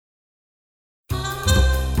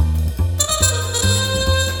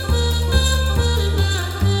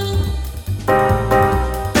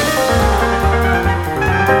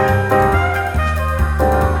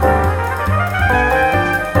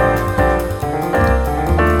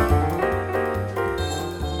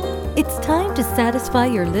satisfy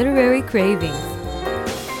your literary cravings.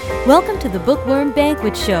 Welcome to the Bookworm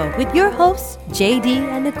Banquet Show with your hosts, JD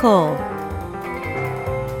and Nicole.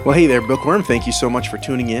 Well, hey there, Bookworm. Thank you so much for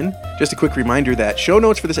tuning in. Just a quick reminder that show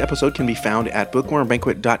notes for this episode can be found at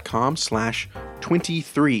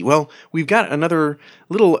bookwormbanquet.com/23. Well, we've got another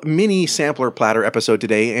little mini sampler platter episode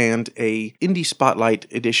today and a indie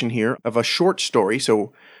spotlight edition here of a short story.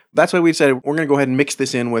 So that's why we decided we're going to go ahead and mix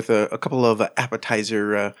this in with a couple of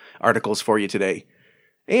appetizer articles for you today.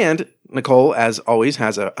 And Nicole, as always,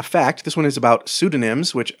 has a fact. This one is about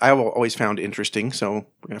pseudonyms, which I've always found interesting. So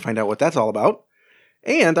we're going to find out what that's all about.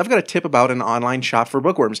 And I've got a tip about an online shop for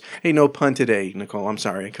bookworms. Hey, no pun today, Nicole. I'm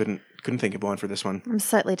sorry. I couldn't think of one for this one. I'm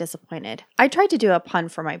slightly disappointed. I tried to do a pun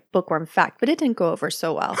for my bookworm fact, but it didn't go over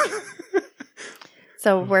so well.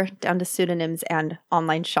 So we're down to pseudonyms and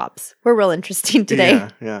online shops. We're real interesting today.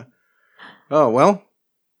 Yeah. Oh, well,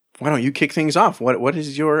 why don't you kick things off? What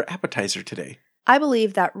is your appetizer today? I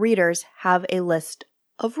believe that readers have a list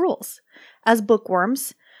of rules. As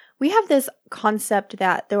bookworms, we have this concept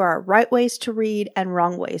that there are right ways to read and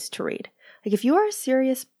wrong ways to read. Like if you are a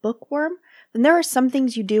serious bookworm, then there are some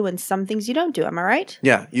things you do and some things you don't do. Am I right?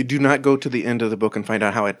 Yeah, you do not go to the end of the book and find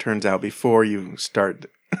out how it turns out before you start.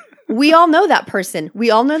 We all know that person.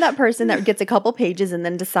 We all know that person that gets a couple pages and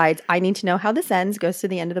then decides, I need to know how this ends, goes to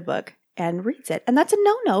the end of the book and reads it. And that's a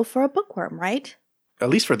no-no for a bookworm, right? At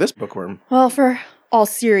least for this bookworm. Well, for all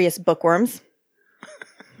serious bookworms.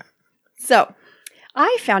 So,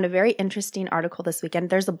 I found a very interesting article this weekend.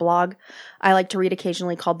 There's a blog I like to read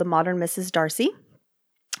occasionally called The Modern Mrs. Darcy.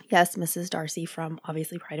 Yes, Mrs. Darcy from,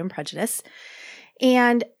 obviously, Pride and Prejudice.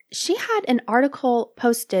 And she had an article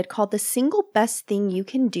posted called The Single Best Thing You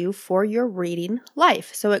Can Do for Your Reading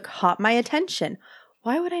Life. So it caught my attention.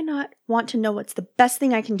 Why would I not want to know what's the best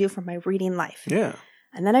thing I can do for my reading life? Yeah.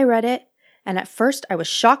 And then I read it, and at first I was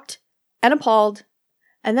shocked and appalled,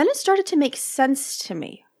 and then it started to make sense to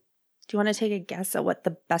me. Do you want to take a guess at what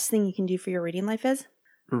the best thing you can do for your reading life is?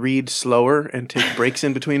 Read slower and take breaks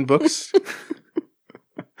in between books.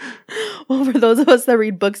 Well, for those of us that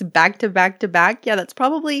read books back to back to back, yeah, that's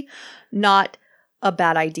probably not a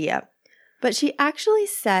bad idea. But she actually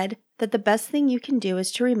said that the best thing you can do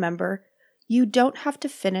is to remember you don't have to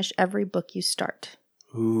finish every book you start.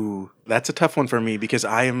 Ooh, that's a tough one for me because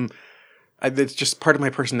it's just part of my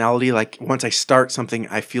personality. Like once I start something,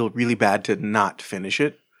 I feel really bad to not finish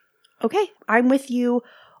it. Okay, I'm with you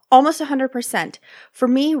almost 100%. For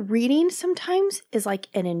me, reading sometimes is like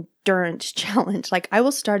an endurance challenge. Like I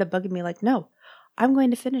will start a book and be like, no, I'm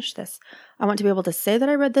going to finish this. I want to be able to say that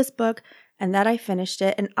I read this book and that I finished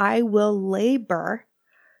it, and I will labor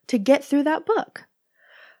to get through that book.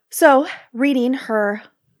 So reading her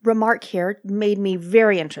remark here made me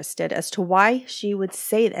very interested as to why she would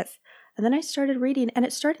say this. And then I started reading and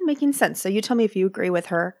it started making sense. So you tell me if you agree with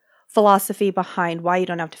her philosophy behind why you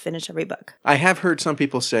don't have to finish every book. I have heard some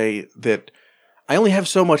people say that I only have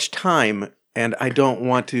so much time and I don't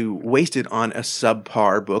want to waste it on a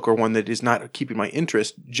subpar book or one that is not keeping my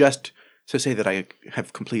interest just to say that I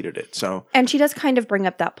have completed it. So, and she does kind of bring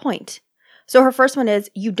up that point. So her first one is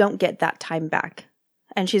you don't get that time back.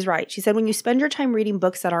 And she's right. She said when you spend your time reading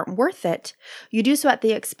books that aren't worth it, you do so at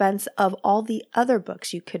the expense of all the other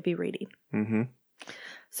books you could be reading. Mm-hmm.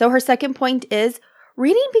 So her second point is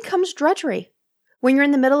reading becomes drudgery. When you're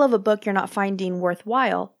in the middle of a book you're not finding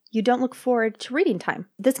worthwhile, you don't look forward to reading time.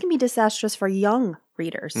 This can be disastrous for young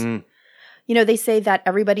readers. You know, they say that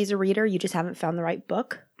everybody's a reader, you just haven't found the right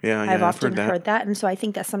book. Yeah, I've often heard that. And so I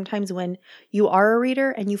think that sometimes when you are a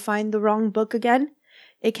reader and you find the wrong book again,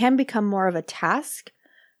 it can become more of a task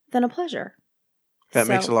than a pleasure. That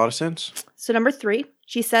makes a lot of sense. So number 3,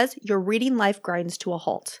 she says, your reading life grinds to a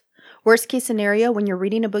halt. Worst case scenario, when you're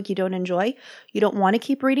reading a book you don't enjoy, you don't want to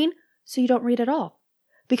keep reading, so you don't read at all.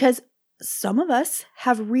 Because some of us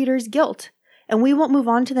have reader's guilt, and we won't move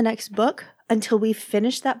on to the next book until we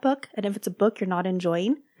finish that book. And if it's a book you're not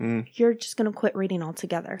enjoying, you're just going to quit reading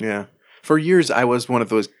altogether. Yeah. For years, I was one of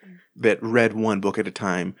those that read one book at a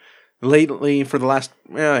time. Lately, for the last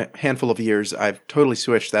handful of years, I've totally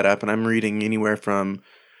switched that up, and I'm reading anywhere from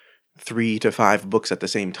 3 to 5 books at the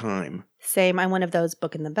same time. Same. I'm one of those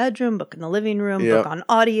book in the bedroom, book in the living room, book on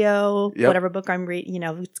audio, whatever book I'm reading. You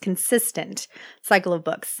know, it's consistent cycle of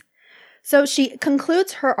books. So she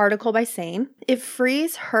concludes her article by saying it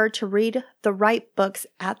frees her to read the right books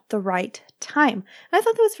at the right time. And I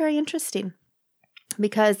thought that was very interesting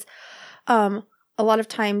because a lot of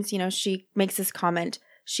times, you know, she makes this comment.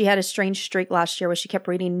 She had a strange streak last year where she kept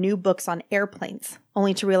reading new books on airplanes,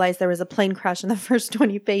 only to realize there was a plane crash in the first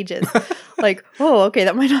 20 pages. Like, oh, okay,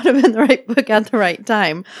 that might not have been the right book at the right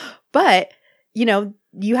time. But, you know,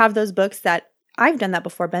 you have those books that I've done that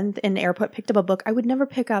before, been in the airport, picked up a book I would never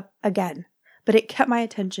pick up again, but it kept my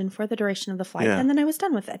attention for the duration of the flight, and then I was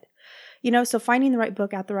done with it. So finding the right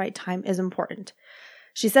book at the right time is important.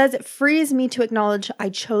 She says it frees me to acknowledge I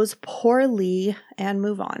chose poorly and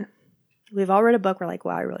move on. We've all read a book, we're like,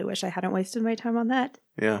 wow, I really wish I hadn't wasted my time on that.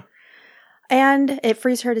 Yeah. And it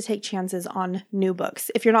frees her to take chances on new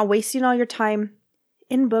books. If you're not wasting all your time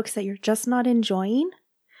in books that you're just not enjoying,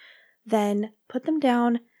 then put them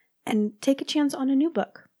down and take a chance on a new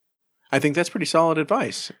book. I think that's pretty solid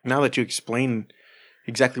advice. Now that you explain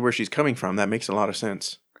exactly where she's coming from, that makes a lot of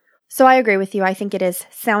sense. So I agree with you. I think it is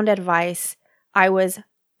sound advice. I was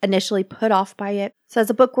initially put off by it. So as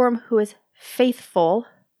a bookworm who is faithful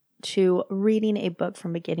to reading a book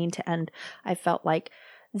from beginning to end, I felt like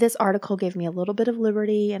this article gave me a little bit of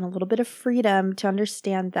liberty and a little bit of freedom to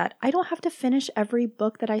understand that I don't have to finish every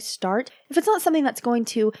book that I start if it's not something that's going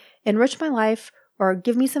to enrich my life or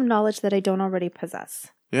give me some knowledge that I don't already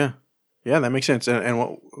possess. Yeah. Yeah, that makes sense.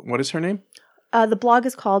 And what is her name? The blog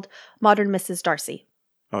is called Modern Mrs. Darcy.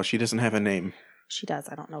 Oh, she doesn't have a name. She does.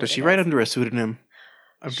 I don't know. Does she write under a pseudonym?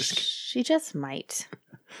 She just might.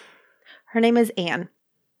 Her name is Anne.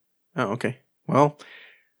 Oh, okay. Well,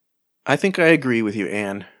 I think I agree with you,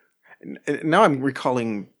 Anne. Now I'm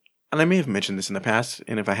recalling, and I may have mentioned this in the past,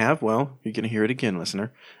 and if I have, well, you're going to hear it again,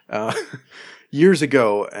 listener. Years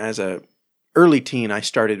ago, as a early teen, I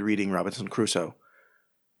started reading Robinson Crusoe.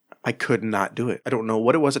 I could not do it. I don't know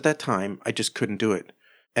what it was at that time. I just couldn't do it.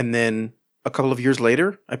 And then a couple of years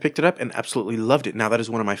later, I picked it up and absolutely loved it. Now that is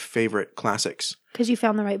one of my favorite classics. Because you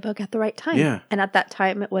found the right book at the right time. Yeah. And at that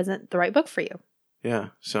time, it wasn't the right book for you. Yeah.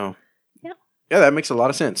 So. Yeah, that makes a lot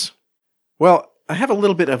of sense. Well, I have a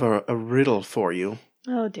little bit of a riddle for you.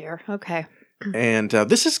 Oh, dear. Okay. And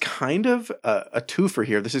this is kind of a twofer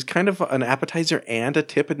here. This is kind of an appetizer and a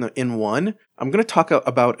tip in one. I'm going to talk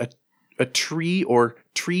about a tree or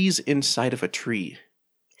trees inside of a tree.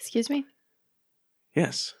 Excuse me?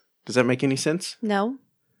 Yes. Does that make any sense? No.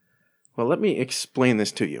 Well, let me explain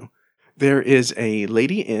this to you. There is a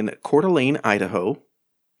lady in Coeur d'Alene, Idaho,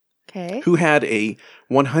 who had a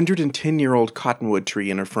 110-year-old cottonwood tree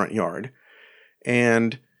in her front yard.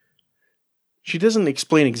 And she doesn't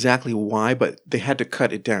explain exactly why, but they had to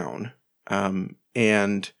cut it down.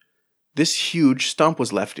 And this huge stump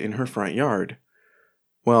was left in her front yard.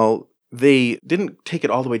 Well, they didn't take it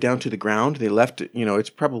all the way down to the ground. They left it, it's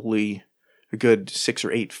probably a good 6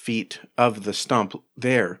 or 8 feet of the stump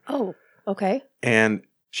there. Oh, okay. And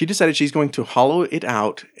she decided she's going to hollow it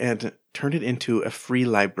out and turn it into a free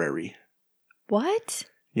library. What?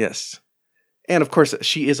 Yes. And of course,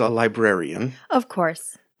 she is a librarian. Of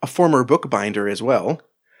course. A former bookbinder as well.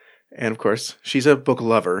 And of course, she's a book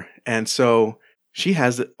lover. And so she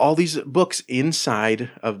has all these books inside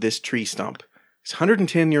of this tree stump. This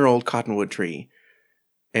 110-year-old cottonwood tree.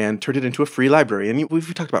 And turned it into a free library. And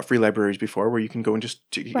we've talked about free libraries before where you can go and just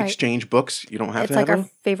exchange books. You don't have to have them. It's like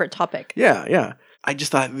our favorite topic. Yeah. I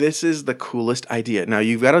just thought this is the coolest idea. Now,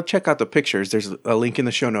 you've got to check out the pictures. There's a link in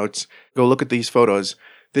the show notes. Go look at these photos.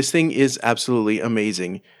 This thing is absolutely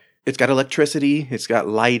amazing. It's got electricity. It's got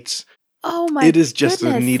lights. Oh, my goodness. It is just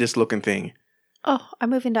the neatest looking thing. Oh,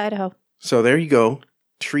 I'm moving to Idaho. So there you go.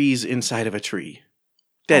 Trees inside of a tree.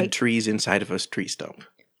 Dead trees inside of a tree stump.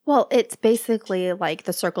 Well, it's basically like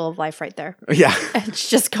the circle of life right there. Yeah. It's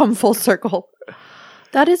just come full circle.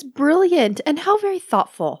 That is brilliant. And how very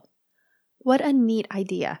thoughtful. What a neat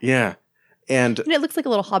idea. Yeah. And it looks like a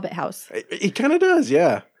little hobbit house. It kind of does,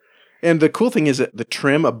 yeah. And the cool thing is that the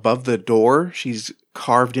trim above the door, she's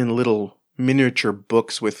carved in little miniature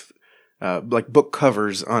books with like book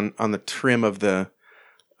covers on the trim of the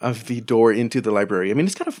door into the library. I mean,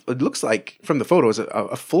 it looks like from the photos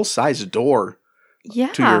a full-size door to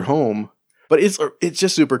your home. But it's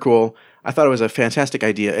just super cool. I thought it was a fantastic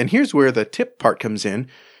idea. And here's where the tip part comes in.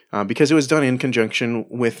 Because it was done in conjunction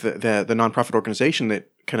with the nonprofit organization that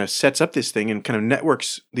kind of sets up this thing and kind of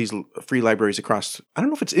networks these free libraries across. I don't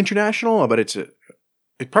know if it's international, but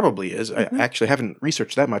it probably is. Mm-hmm. I actually haven't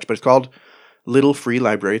researched that much, but it's called Little Free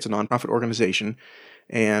Library. It's a nonprofit organization.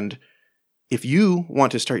 And if you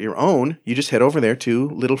want to start your own, you just head over there to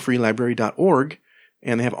littlefreelibrary.org,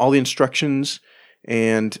 and they have all the instructions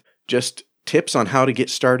and just tips on how to get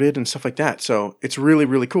started and stuff like that. So it's really,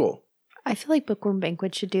 really cool. I feel like Bookworm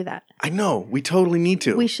Banquet should do that. I know. We totally need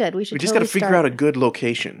to. We should. We just got to figure out a good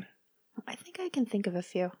location. I think I can think of a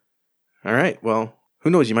few. All right. Well,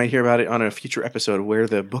 who knows? You might hear about it on a future episode where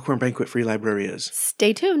the Bookworm Banquet Free Library is.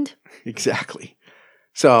 Stay tuned. Exactly.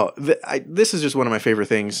 So this is just one of my favorite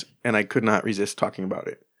things, and I could not resist talking about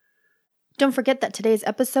it. Don't forget that today's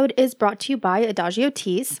episode is brought to you by Adagio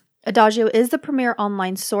Teas. Adagio is the premier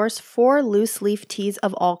online source for loose leaf teas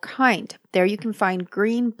of all kind. There you can find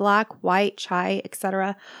green, black, white, chai,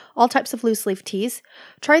 etc., all types of loose leaf teas.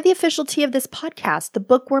 Try the official tea of this podcast, the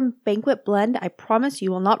Bookworm Banquet Blend. I promise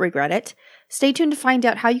you will not regret it. Stay tuned to find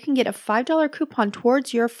out how you can get a $5 coupon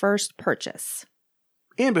towards your first purchase.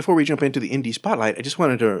 And before we jump into the Indie Spotlight, I just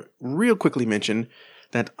wanted to real quickly mention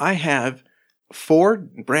that I have 4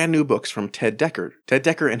 brand new books from Ted Dekker. Ted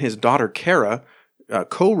Dekker and his daughter Kara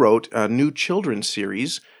co-wrote a new children's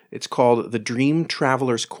series. It's called the Dream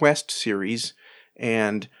Traveler's Quest series.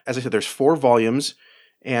 And as I said, there's 4 volumes,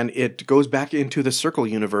 and it goes back into the Circle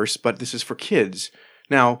universe, but this is for kids.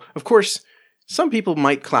 Now, of course, some people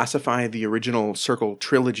might classify the original Circle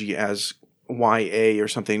trilogy as YA or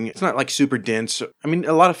something. It's not like super dense. I mean,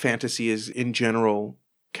 a lot of fantasy is in general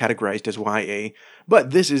categorized as YA,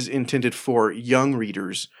 but this is intended for young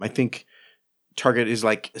readers. I think target is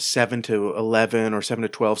like 7 to 11 or 7 to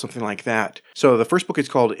 12, something like that. So the first book is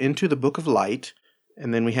called Into the Book of Light,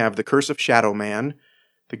 and then we have The Curse of Shadow Man,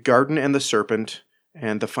 The Garden and the Serpent,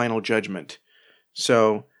 and The Final Judgment.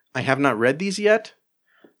 So I have not read these yet,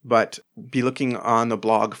 but be looking on the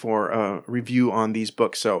blog for a review on these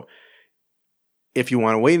books. So if you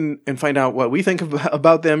want to wait and find out what we think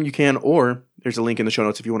about them, you can, or there's a link in the show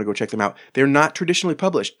notes if you want to go check them out. They're not traditionally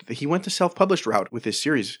published. He went the self-published route with this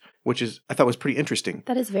series, which I thought was pretty interesting.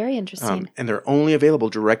 That is very interesting. And they're only available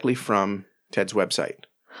directly from Ted's website.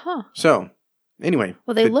 Huh. So, anyway.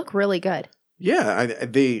 Well, they look really good. Yeah,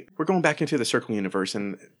 we're going back into the Circle universe,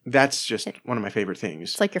 and that's just one of my favorite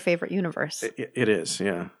things. It's like your favorite universe. It is,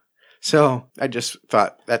 yeah. So, I just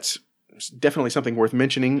thought that's definitely something worth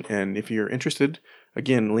mentioning, and if you're interested,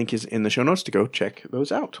 again, link is in the show notes to go check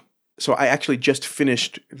those out. So I actually just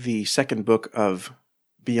finished the second book of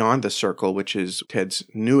Beyond the Circle, which is Ted's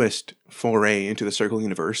newest foray into the Circle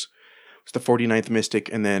universe. It's the 49th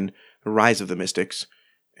Mystic and then The Rise of the Mystics.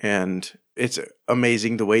 And it's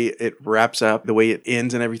amazing the way it wraps up, the way it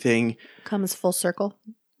ends and everything. Comes full circle.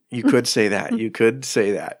 You could say that. You could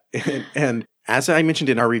say that. And as I mentioned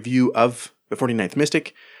in our review of the 49th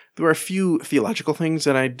Mystic, there were a few theological things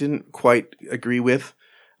that I didn't quite agree with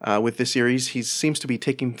this series. He seems to be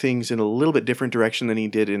taking things in a little bit different direction than he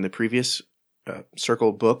did in the previous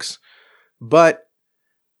Circle books. But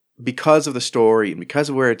because of the story and because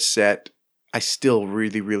of where it's set, I still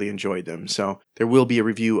really, really enjoyed them. So there will be a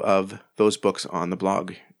review of those books on the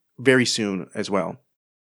blog very soon as well.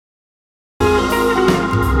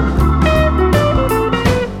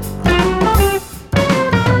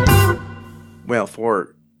 Well,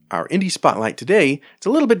 for our Indie Spotlight today, it's a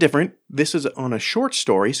little bit different. This is on a short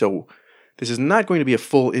story, so this is not going to be a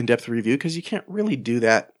full in-depth review because you can't really do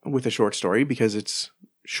that with a short story because it's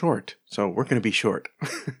short. So we're going to be short.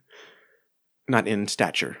 Not in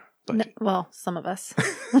stature. But No, well, some of us.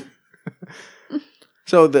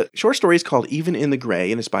 So the short story is called Even in the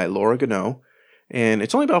Gray, and it's by Laura Gano. And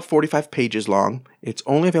it's only about 45 pages long. It's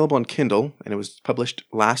only available on Kindle, and it was published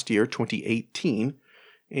last year, 2018.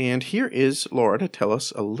 And here is Laura to tell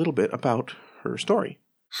us a little bit about her story.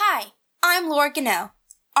 Hi, I'm Laura Gano,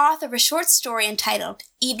 author of a short story entitled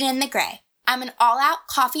Even in the Gray. I'm an all-out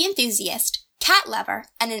coffee enthusiast, cat lover,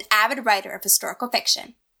 and an avid writer of historical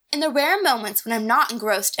fiction. In the rare moments when I'm not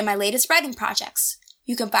engrossed in my latest writing projects,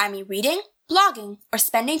 you can find me reading, blogging, or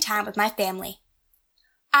spending time with my family.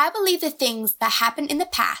 I believe the things that happened in the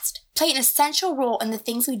past play an essential role in the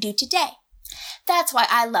things we do today. That's why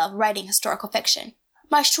I love writing historical fiction.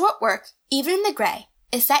 My short work, Even in the Gray,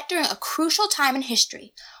 is set during a crucial time in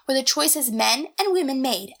history where the choices men and women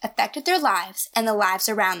made affected their lives and the lives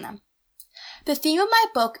around them. The theme of my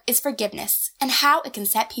book is forgiveness and how it can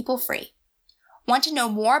set people free. Want to know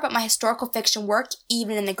more about my historical fiction work,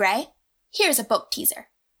 Even in the Gray? Here's a book teaser.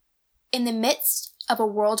 In the midst of a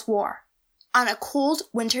world war, on a cold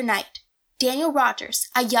winter night, Daniel Rogers,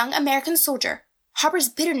 a young American soldier, harbors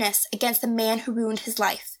bitterness against the man who ruined his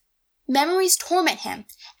life. Memories torment him,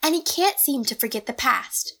 and he can't seem to forget the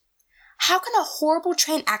past. How can a horrible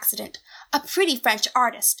train accident, a pretty French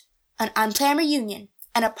artist, an unplanned reunion,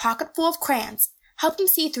 and a pocket full of crayons help him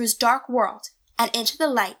see through his dark world and into the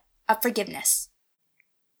light of forgiveness?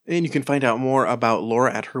 And you can find out more about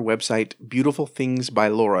Laura at her website,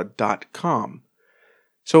 beautifulthingsbylaura.com.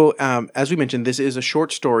 So, as we mentioned, this is a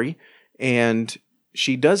short story, and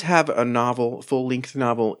she does have a novel, full-length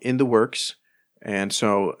novel in the works, and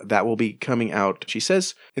so that will be coming out, she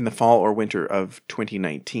says, in the fall or winter of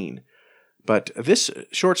 2019. But this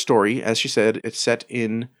short story, as she said, it's set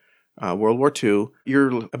in World War II.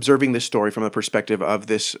 You're observing this story from the perspective of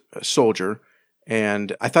this soldier,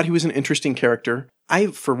 And I thought he was an interesting character.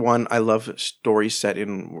 For one, I love stories set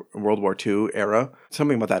in World War II era.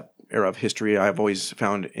 Something about that era of history I've always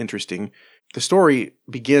found interesting. The story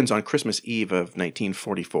begins on Christmas Eve of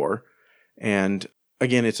 1944. And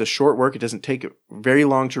again, it's a short work. It doesn't take very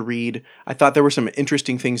long to read. I thought there were some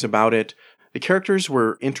interesting things about it. The characters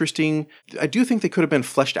were interesting. I do think they could have been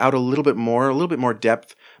fleshed out a little bit more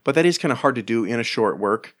depth, but that is kind of hard to do in a short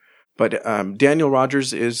work. But Daniel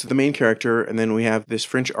Rogers is the main character, and then we have this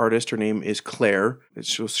French artist. Her name is Claire.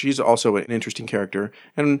 So she's also an interesting character.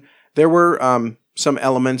 And there were some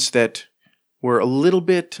elements that were a little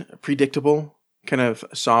bit predictable, kind of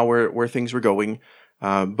saw where things were going.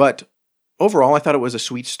 But overall, I thought it was a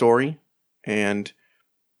sweet story, and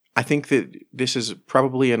I think that this is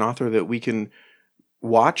probably an author that we can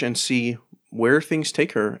watch and see where things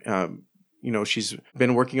take her. She's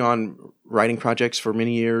been working on writing projects for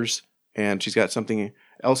many years, and she's got something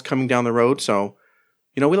else coming down the road. So,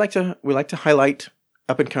 we like to highlight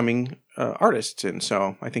up and coming artists, and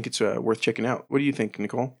so I think it's worth checking out. What do you think,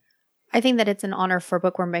 Nicole? I think that it's an honor for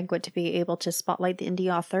Bookworm Banquet to be able to spotlight the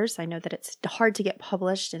indie authors. I know that it's hard to get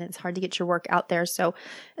published and it's hard to get your work out there. So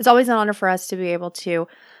it's always an honor for us to be able to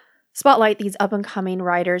spotlight these up-and-coming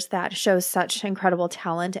writers that show such incredible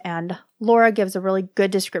talent. And Laura gives a really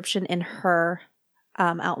good description in her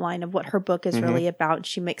outline of what her book is really about.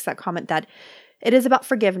 She makes that comment that it is about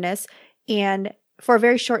forgiveness. And for a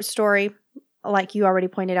very short story, like you already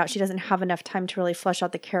pointed out, she doesn't have enough time to really flesh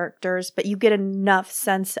out the characters, but you get enough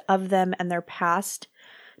sense of them and their past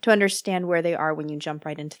to understand where they are when you jump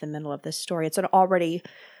right into the middle of this story. It's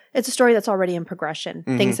a story that's already in progression.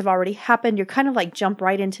 Things have already happened. You're kind of like jump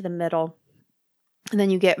right into the middle, and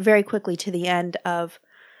then you get very quickly to the end of,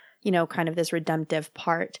 kind of this redemptive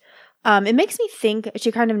part. It makes me think,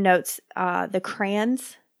 she kind of notes the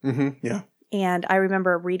crayons. Yeah. And I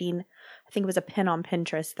remember reading, I think it was a pin on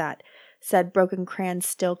Pinterest that said broken crayons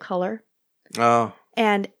still color. Oh.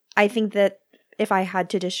 And I think that if I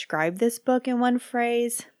had to describe this book in one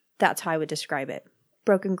phrase, that's how I would describe it.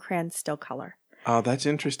 Broken crayons still color. Oh, that's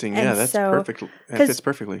interesting. And yeah, that's perfect. That fits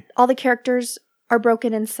perfectly. All the characters are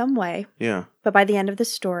broken in some way. Yeah. But by the end of the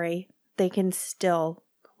story, they can still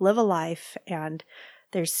live a life, and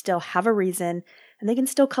they still have a reason, and they can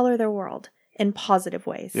still color their world in positive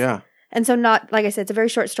ways. Yeah. And so like I said, it's a very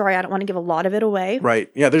short story. I don't want to give a lot of it away.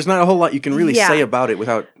 Right. Yeah, there's not a whole lot you can really say about it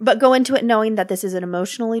without... But go into it knowing that this is an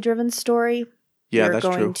emotionally driven story. Yeah, that's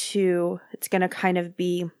true. It's going to kind of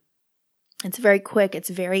be... It's very quick. It's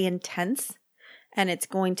very intense. And it's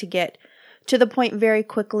going to get to the point very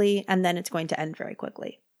quickly, and then it's going to end very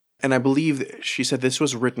quickly. And I believe she said this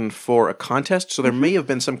was written for a contest, so there may have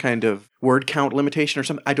been some kind of word count limitation or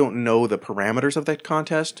something. I don't know the parameters of that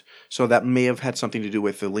contest, so that may have had something to do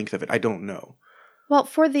with the length of it. I don't know. Well,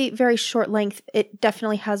 for the very short length, it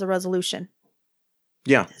definitely has a resolution.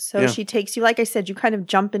 Yeah. So she takes you, like I said, you kind of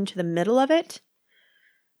jump into the middle of it,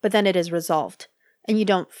 but then it is resolved. And you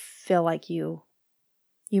don't feel like you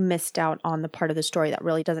missed out on the part of the story that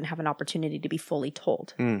really doesn't have an opportunity to be fully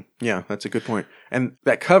told. Yeah, that's a good point. And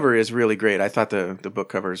that cover is really great. I thought the book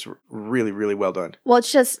cover is really, really well done. Well,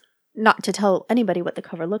 it's just not to tell anybody what the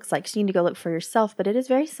cover looks like. So you need to go look for yourself. But it is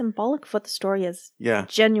very symbolic of what the story is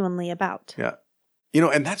genuinely about. Yeah.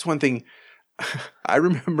 And that's one thing. I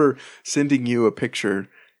remember sending you a picture.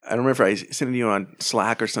 I don't remember if I sent you on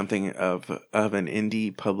Slack or something of an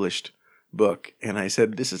indie published book, and I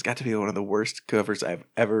said, this has got to be one of the worst covers I've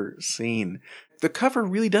ever seen. The cover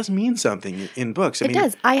really does mean something in books. It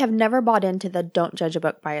does. I have never bought into the don't judge a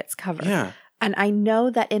book by its cover. Yeah. And I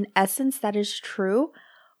know that in essence that is true,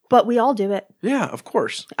 but we all do it. Yeah, of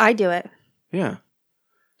course. I do it. Yeah.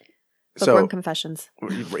 Bookworm Confessions.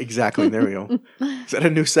 Exactly. There we go. Is that a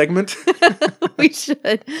new segment? We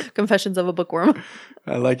should. Confessions of a Bookworm.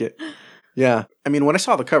 I like it. Yeah. I mean, when I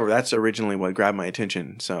saw the cover, that's originally what grabbed my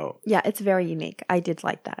attention. So yeah, it's very unique. I did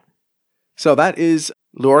like that. So that is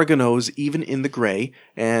Laura Gonneau's Even in the Gray.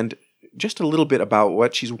 And just a little bit about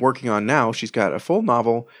what she's working on now. She's got a full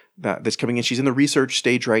novel that's coming in. She's in the research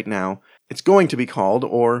stage right now. It's going to be called,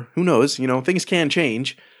 or who knows, things can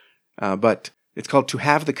change. But it's called To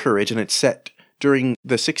Have the Courage, and it's set during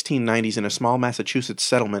the 1690s in a small Massachusetts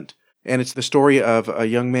settlement. And it's the story of a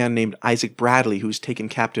young man named Isaac Bradley who's taken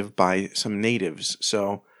captive by some natives.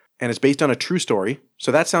 And it's based on a true story.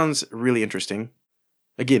 So that sounds really interesting.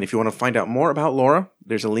 Again, if you want to find out more about Laura,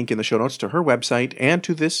 there's a link in the show notes to her website and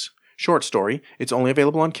to this short story. It's only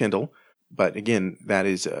available on Kindle. But again, that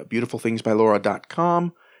is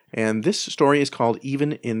beautifulthingsbylaura.com. And this story is called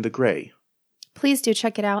Even in the Gray. Please do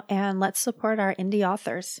check it out, and let's support our indie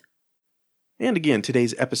authors. And again,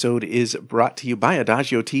 today's episode is brought to you by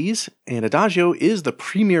Adagio Tees, and Adagio is the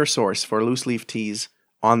premier source for loose leaf teas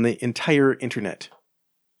on the entire internet.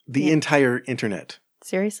 The entire internet.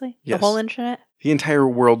 Seriously? Yes. The whole internet? The entire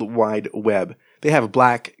World Wide Web. They have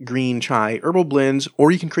black, green, chai, herbal blends,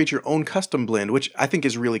 or you can create your own custom blend, which I think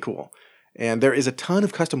is really cool. And there is a ton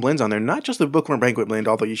of custom blends on there, not just the Bookworm Banquet blend,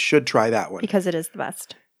 although you should try that one. Because it is the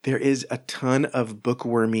best. There is a ton of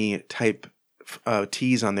bookwormy type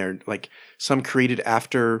teas on there, like some created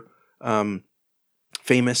after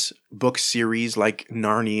famous book series like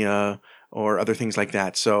Narnia or other things like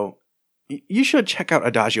that. So you should check out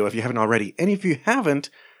Adagio if you haven't already. And if you haven't,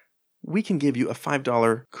 we can give you a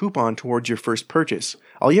 $5 coupon towards your first purchase.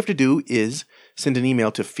 All you have to do is send an email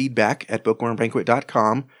to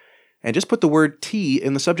feedback@bookwormbanquet.com and just put the word tea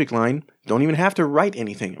in the subject line. Don't even have to write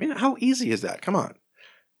anything. I mean, how easy is that? Come on.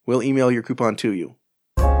 We'll email your coupon to you.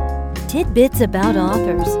 Tidbits about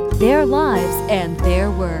authors, their lives, and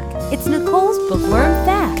their work. It's Nicole's Bookworm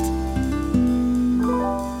Fact.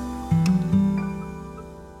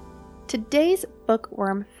 Today's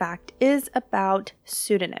bookworm fact is about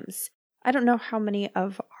pseudonyms. I don't know how many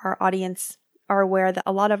of our audience are aware that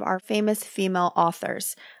a lot of our famous female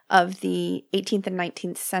authors of the 18th and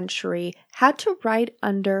 19th century had to write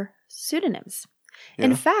under pseudonyms. Yeah.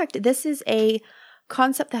 In fact, this is a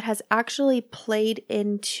concept that has actually played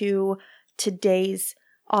into today's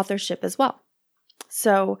authorship as well.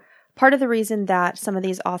 So part of the reason that some of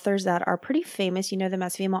these authors that are pretty famous, you know them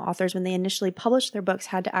as female authors, when they initially published their books,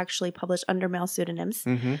 had to actually publish under male pseudonyms,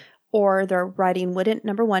 or their writing wouldn't,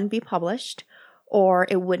 number one, be published, or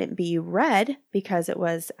it wouldn't be read because it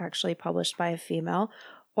was actually published by a female,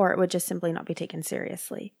 or it would just simply not be taken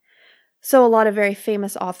seriously. So a lot of very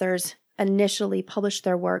famous authors initially published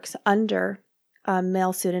their works under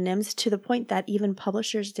male pseudonyms, to the point that even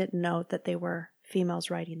publishers didn't know that they were females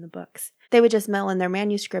writing the books. They would just mail in their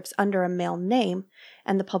manuscripts under a male name,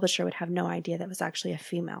 and the publisher would have no idea that was actually a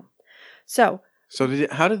female. So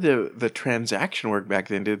how did the transaction work back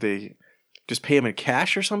then? Did they just pay them in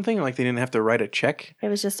cash or something? Like they didn't have to write a check? It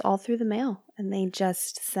was just all through the mail, and they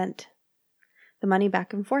just sent the money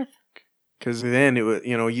back and forth. Because then it was,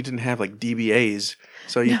 you didn't have like DBAs,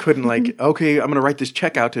 so you couldn't like, okay, I'm going to write this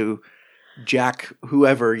check out to Jack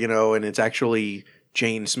whoever, and it's actually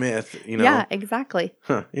Jane Smith, Yeah, exactly.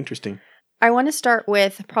 Huh, interesting. I want to start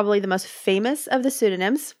with probably the most famous of the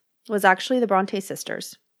pseudonyms was actually the Bronte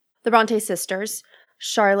sisters. The Bronte sisters,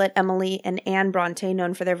 Charlotte, Emily, and Anne Bronte,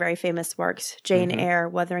 known for their very famous works, Jane Eyre,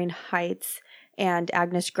 Wuthering Heights, and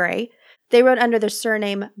Agnes Grey. They wrote under the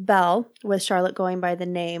surname Bell, with Charlotte going by the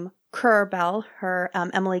name Currer Bell,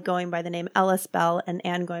 Emily going by the name Ellis Bell, and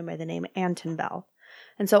Anne going by the name Anton Bell.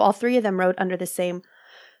 And so all three of them wrote under the same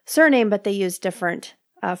surname, but they used different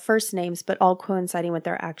first names, but all coinciding with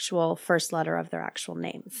their actual first letter of their actual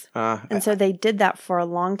names. And so they did that for a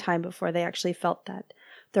long time before they actually felt that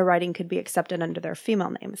their writing could be accepted under their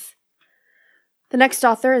female names. The next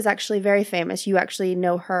author is actually very famous. You actually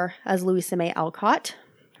know her as Louisa May Alcott,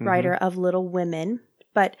 writer of Little Women.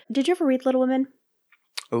 But did you ever read Little Women?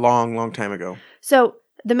 A long, long time ago. So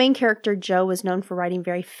the main character, Jo, was known for writing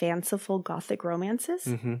very fanciful Gothic romances.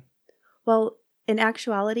 Well, in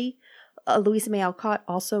actuality, Louisa May Alcott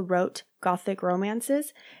also wrote Gothic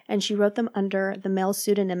romances, and she wrote them under the male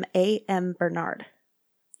pseudonym A.M. Bernard.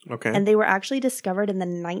 Okay. And they were actually discovered in the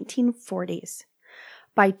 1940s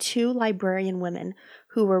by two librarian women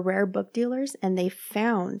who were rare book dealers, and they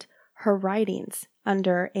found her writings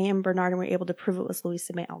under A.M. Bernard and were able to prove it was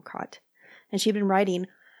Louisa May Alcott. And she'd been writing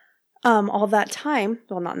all that time,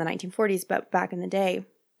 well, not in the 1940s, but back in the day,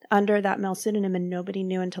 under that male pseudonym, and nobody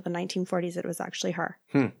knew until the 1940s it was actually her.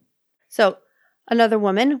 So another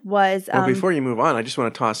woman was... Well, before you move on, I just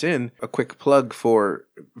want to toss in a quick plug for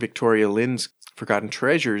Victoria Lynn's Forgotten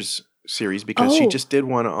Treasures series, because she just did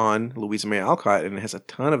one on Louisa May Alcott, and it has a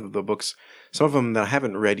ton of the books, some of them that I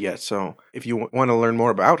haven't read yet. So if you want to learn more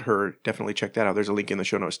about her, definitely check that out. There's a link in the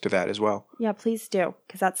show notes to that as well. Yeah, please do,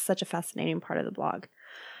 because that's such a fascinating part of the blog.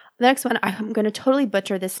 The next one, I'm going to totally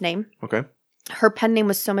butcher this name. Okay. Her pen name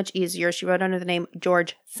was so much easier. She wrote under the name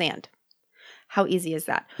George Sand. How easy is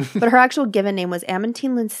that? But her actual given name was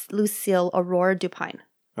Amandine Lucille Aurore Dupin.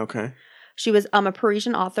 Okay. She was a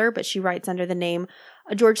Parisian author, but she writes under the name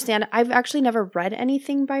George Sand. I've actually never read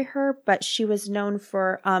anything by her, but she was known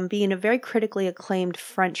for being a very critically acclaimed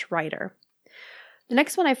French writer. The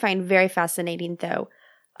next one I find very fascinating, though.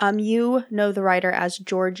 You know the writer as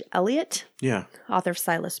George Eliot. Yeah. Author of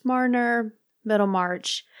Silas Marner,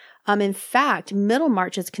 Middlemarch. In fact,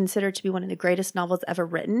 Middlemarch is considered to be one of the greatest novels ever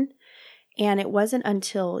written. And it wasn't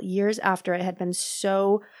until years after it had been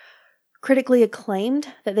so critically acclaimed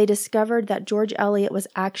that they discovered that George Eliot was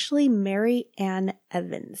actually Mary Ann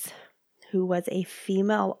Evans, who was a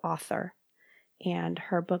female author. And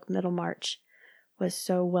her book, Middlemarch, was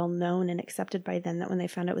so well known and accepted by them that when they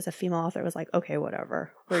found it was a female author, it was like, okay,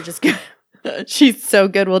 whatever. We're just going to, she's so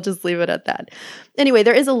good, we'll just leave it at that. Anyway,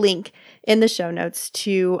 there is a link in the show notes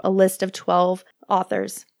to a list of 12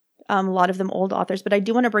 authors, a lot of them old authors, but I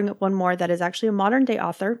do want to bring up one more that is actually a modern day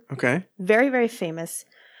author. Okay. Very, very famous,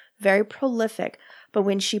 very prolific. But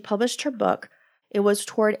when she published her book, it was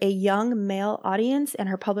toward a young male audience, and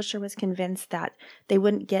her publisher was convinced that they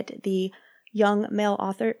wouldn't get the young male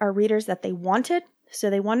author or readers that they wanted. So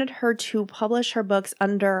they wanted her to publish her books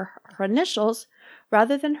under her initials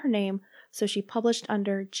rather than her name. So she published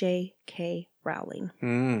under J.K.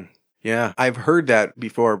 Rowling. Yeah, I've heard that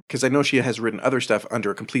before because I know she has written other stuff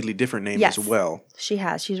under a completely different name as well. She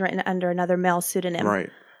has. She's written under another male pseudonym. Right.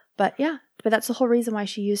 But yeah, but that's the whole reason why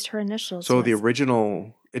she used her initials. So the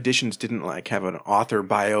original editions didn't like have an author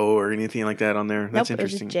bio or anything like that on there? That's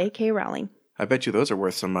interesting. It was J.K. Rowling. I bet you those are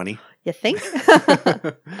worth some money. You think?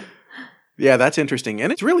 Yeah, that's interesting.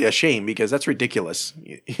 And it's really a shame because that's ridiculous.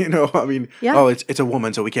 You know, I mean, it's a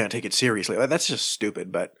woman, so we can't take it seriously. That's just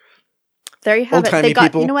stupid, but there you have it. They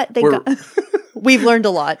got, you know what? We've learned a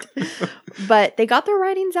lot. But they got their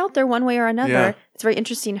writings out there one way or another. Yeah. It's very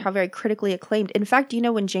interesting how very critically acclaimed. In fact, you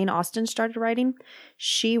know when Jane Austen started writing,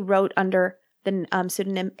 she wrote under the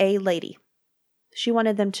pseudonym A Lady. She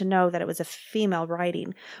wanted them to know that it was a female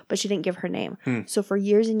writing, but she didn't give her name. So for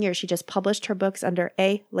years and years, she just published her books under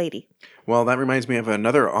A Lady. Well, that reminds me of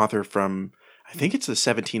another author from, I think it's the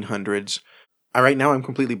 1700s. Right now, I'm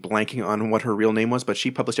completely blanking on what her real name was, but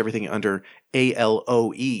she published everything under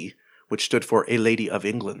ALOE, which stood for A Lady of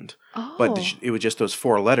England. Oh. But it was just those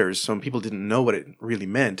 4 letters. Some people didn't know what it really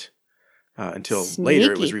meant until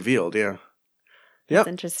later it was revealed. Yeah. That's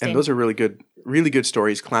interesting. And those are really good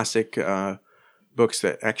stories, classic books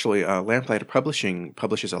that actually Lamplighter Publishing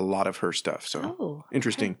publishes a lot of her stuff. So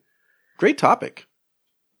interesting. Okay. Great topic.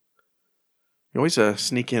 You always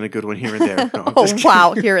sneak in a good one here and there. No,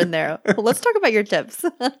 wow, here and there. Well, let's talk about your tips.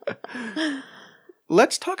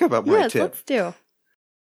 Let's talk about my tip. Yes, let's do.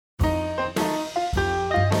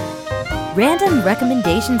 Random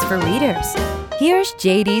recommendations for readers. Here's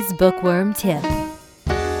JD's bookworm tip.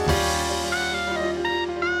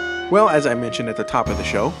 Well, as I mentioned at the top of the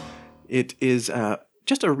show, it is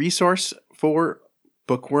just a resource for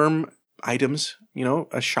bookworm items, you know,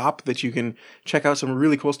 a shop that you can check out some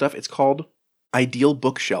really cool stuff. It's called Ideal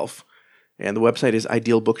Bookshelf, and the website is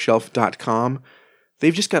idealbookshelf.com.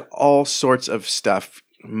 They've just got all sorts of stuff,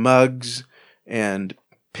 mugs and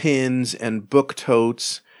pins and book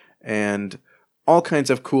totes and all kinds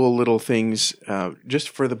of cool little things just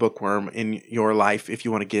for the bookworm in your life if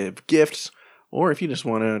you want to give gifts or if you just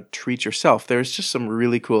want to treat yourself. There's just some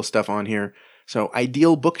really cool stuff on here. So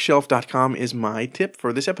idealbookshelf.com is my tip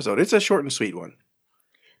for this episode. It's a short and sweet one.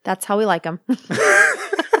 That's how we like them.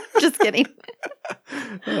 Just kidding.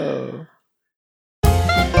 Oh.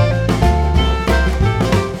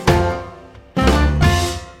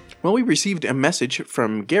 Well, we received a message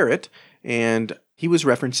from Garrett, and he was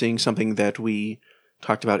referencing something that we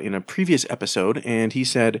talked about in a previous episode, and he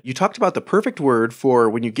said, you talked about the perfect word for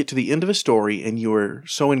when you get to the end of a story and you're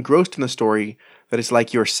so engrossed in the story that it's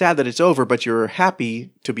like you're sad that it's over, but you're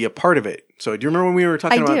happy to be a part of it. So do you remember when we were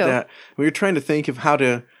talking about that? We were trying to think of how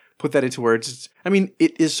to put that into words. I mean,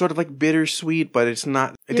 it is sort of like bittersweet, but it's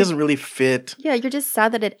not, it doesn't really fit. Yeah, you're just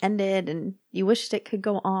sad that it ended and you wished it could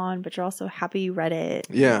go on, but you're also happy you read it.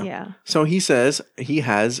 Yeah. So he says he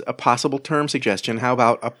has a possible term suggestion. How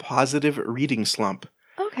about a positive reading slump?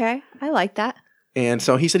 Okay, I like that. And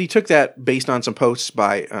so he said he took that based on some posts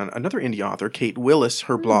by another indie author, Kate Willis,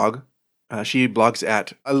 her blog. She blogs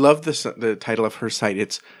at, I love the title of her site.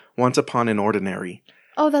 It's Once Upon an Ordinary.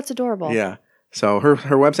 Oh, that's adorable. Yeah. So her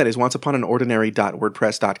website is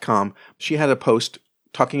onceuponanordinary.wordpress.com. She had a post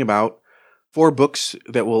talking about 4 books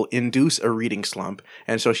that will induce a reading slump.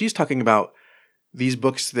 And so she's talking about these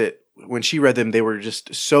books that when she read them, they were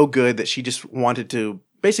just so good that she just wanted to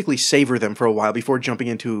basically savor them for a while before jumping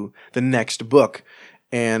into the next book.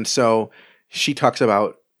 And so she talks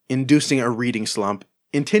about inducing a reading slump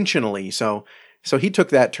intentionally. So he took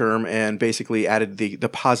that term and basically added the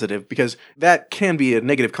positive, because that can be a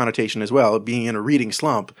negative connotation as well, being in a reading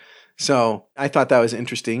slump. So I thought that was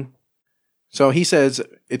interesting. So he says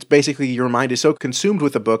it's basically your mind is so consumed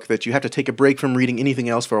with the book that you have to take a break from reading anything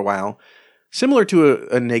else for a while, similar to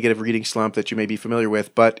a negative reading slump that you may be familiar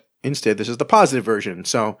with, but instead this is the positive version.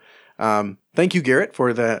 So thank you, Garrett,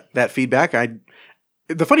 for that feedback.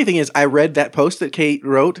 The funny thing is I read that post that Kate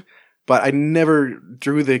wrote, but I never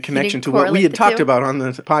drew the connection to what we correlate had the talked two? about on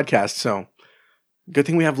the podcast. So good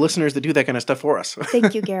thing we have listeners that do that kind of stuff for us.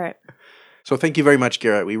 Thank you, Garrett. So thank you very much,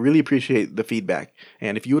 Garrett. We really appreciate the feedback.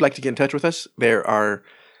 And if you would like to get in touch with us, there are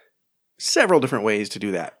several different ways to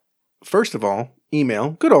do that. First of all, email,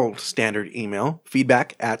 good old standard email,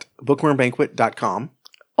 feedback@bookwormbanquet.com.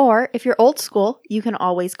 Or if you're old school, you can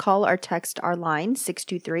always call or text our line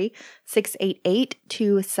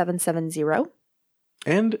 623-688-2770.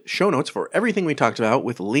 And show notes for everything we talked about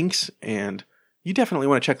with links, and you definitely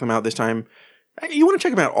want to check them out this time. You want to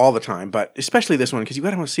check them out all the time, but especially this one because you got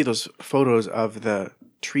to want to see those photos of the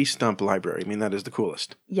tree stump library. I mean, that is the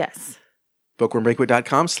coolest. Yes.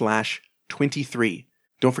 bookwormbanquet.com/23.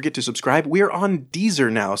 Don't forget to subscribe. We are on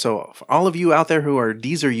Deezer now, so for all of you out there who are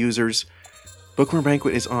Deezer users, Bookworm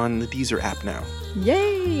Banquet is on the Deezer app now.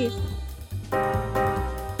 Yay!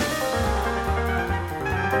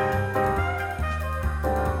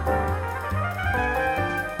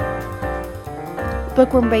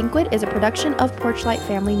 Bookworm Banquet is a production of Porchlight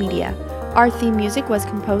Family Media. Our theme music was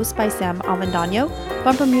composed by Sam Avendano,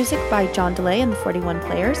 bumper music by John DeLay and the 41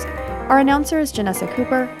 Players. Our announcer is Janessa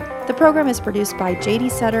Cooper. The program is produced by J.D.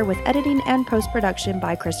 Sutter with editing and post-production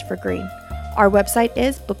by Christopher Green. Our website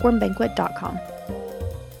is bookwormbanquet.com.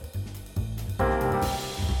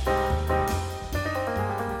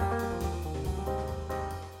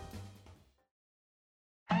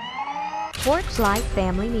 Porchlight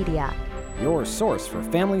Family Media. Your source for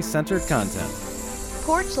family-centered content.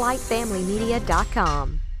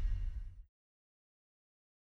 PorchlightFamilyMedia.com.